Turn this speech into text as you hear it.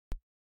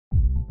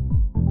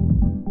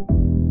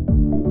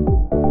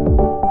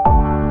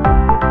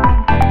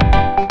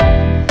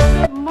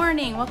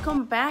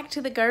welcome back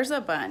to the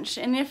Garza Bunch.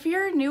 And if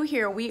you're new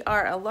here, we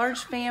are a large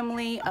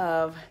family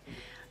of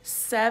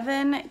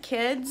 7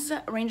 kids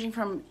ranging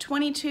from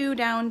 22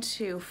 down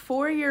to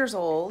 4 years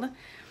old.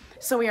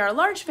 So we are a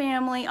large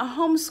family, a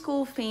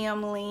homeschool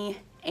family,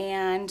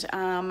 and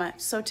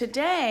so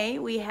today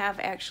we have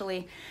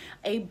actually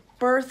a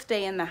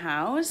birthday in the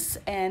house,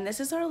 and this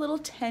is our little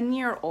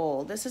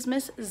 10-year-old. This is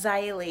Miss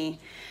Ziley.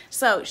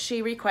 So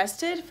she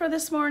requested for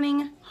this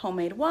morning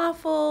homemade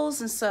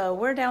waffles, and so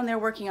we're down there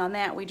working on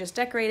that. We just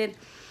decorated.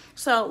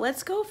 So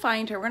let's go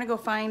find her. We're gonna go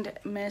find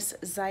Miss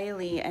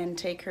Ziley and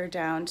take her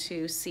down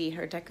to see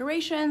her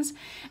decorations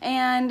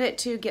and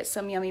to get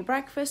some yummy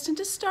breakfast and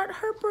to start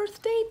her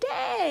birthday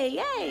day.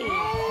 Yay! Yay!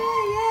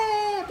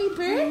 Yay! Happy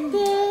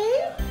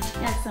birthday!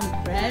 Got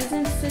some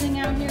presents sitting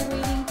out here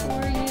waiting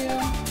for you.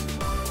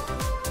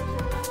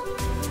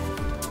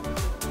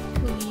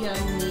 Kuya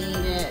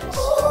made it.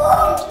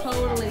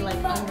 Totally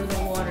like under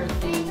the water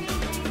thing.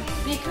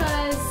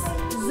 Because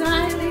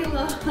Ziley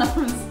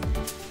loves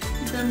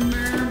the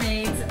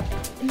mermaids.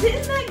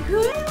 Isn't that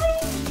good?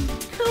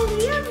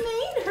 Kalia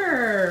made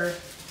her.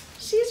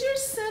 She's your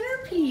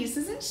centerpiece.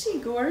 Isn't she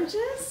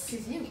gorgeous?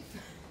 She's you.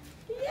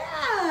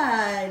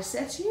 Yeah,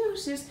 that's you.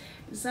 She's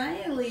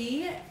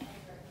Ziley.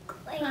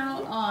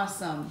 How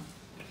awesome.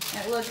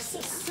 It looks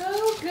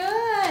so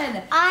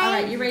good. All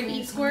right, you ready to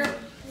eat, Squirt?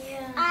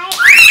 Yeah.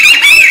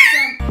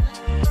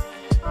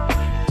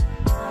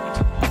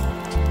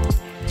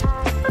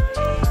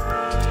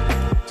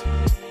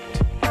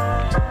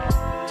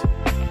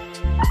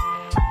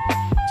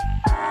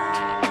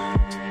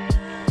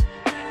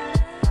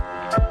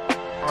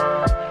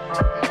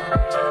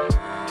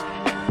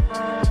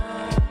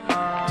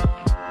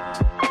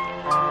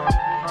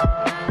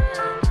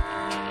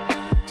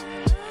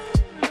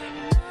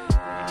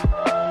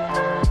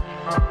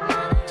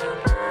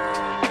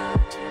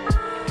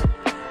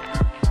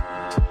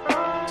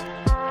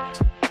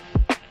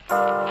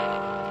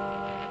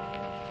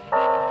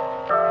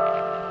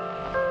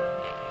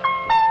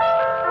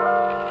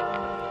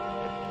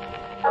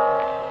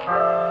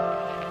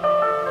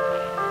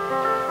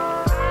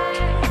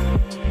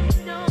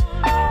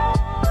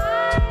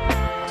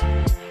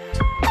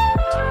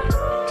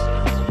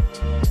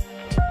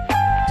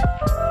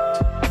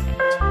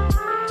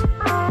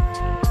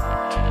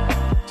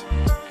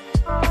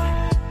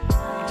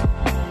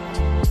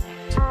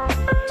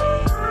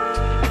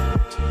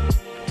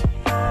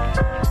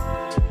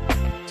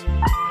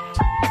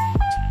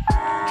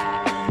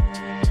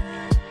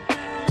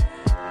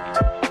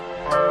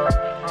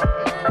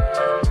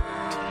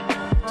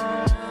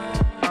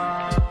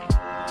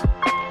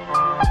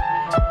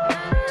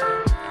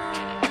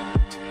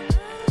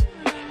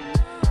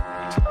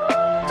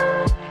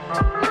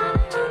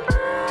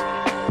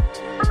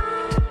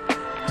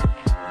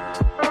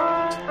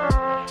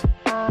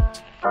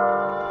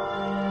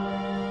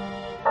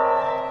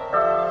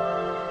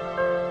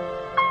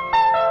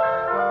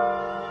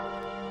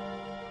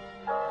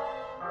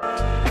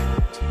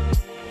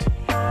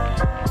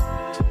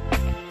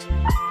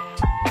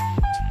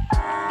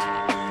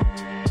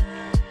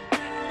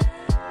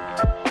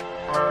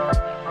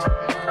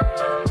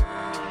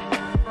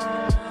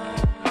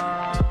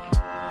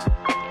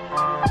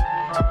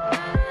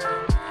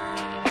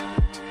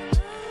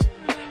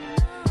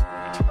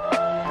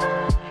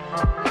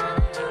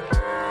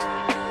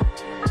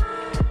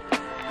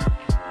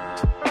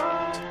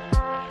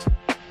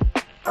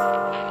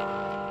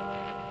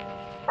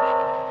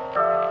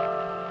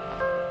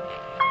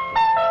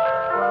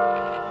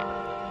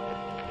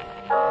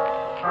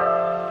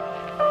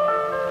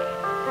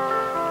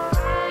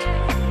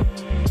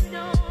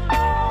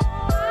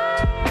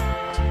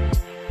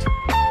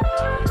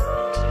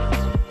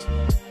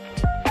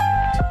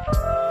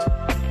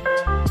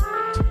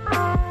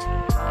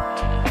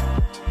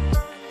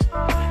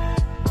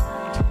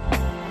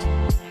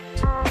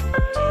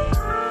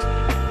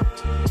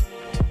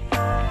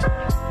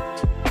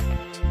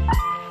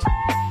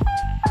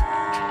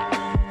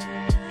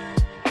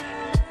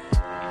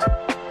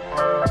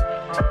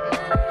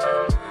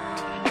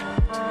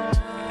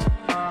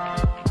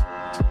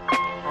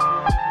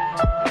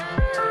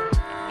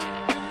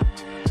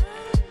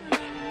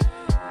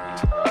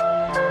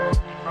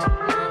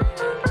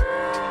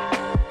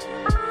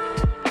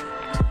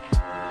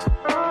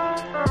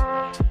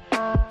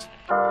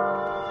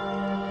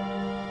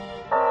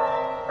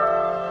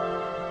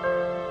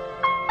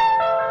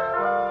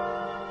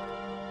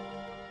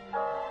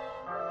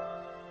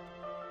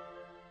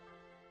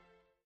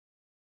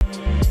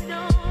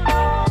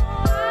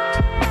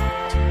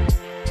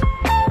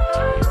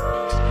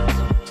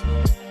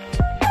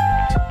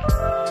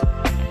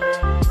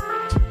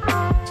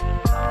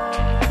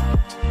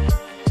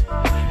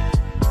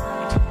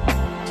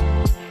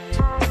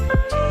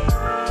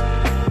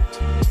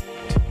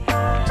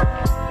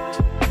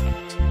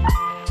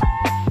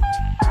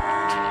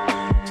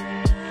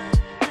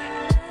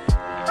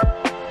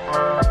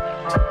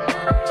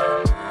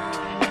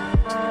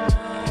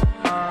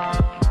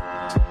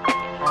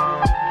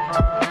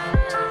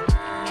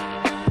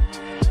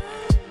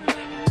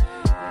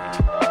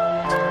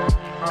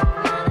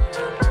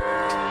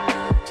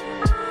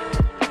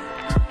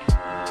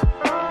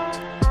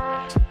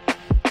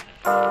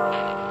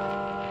 Bye.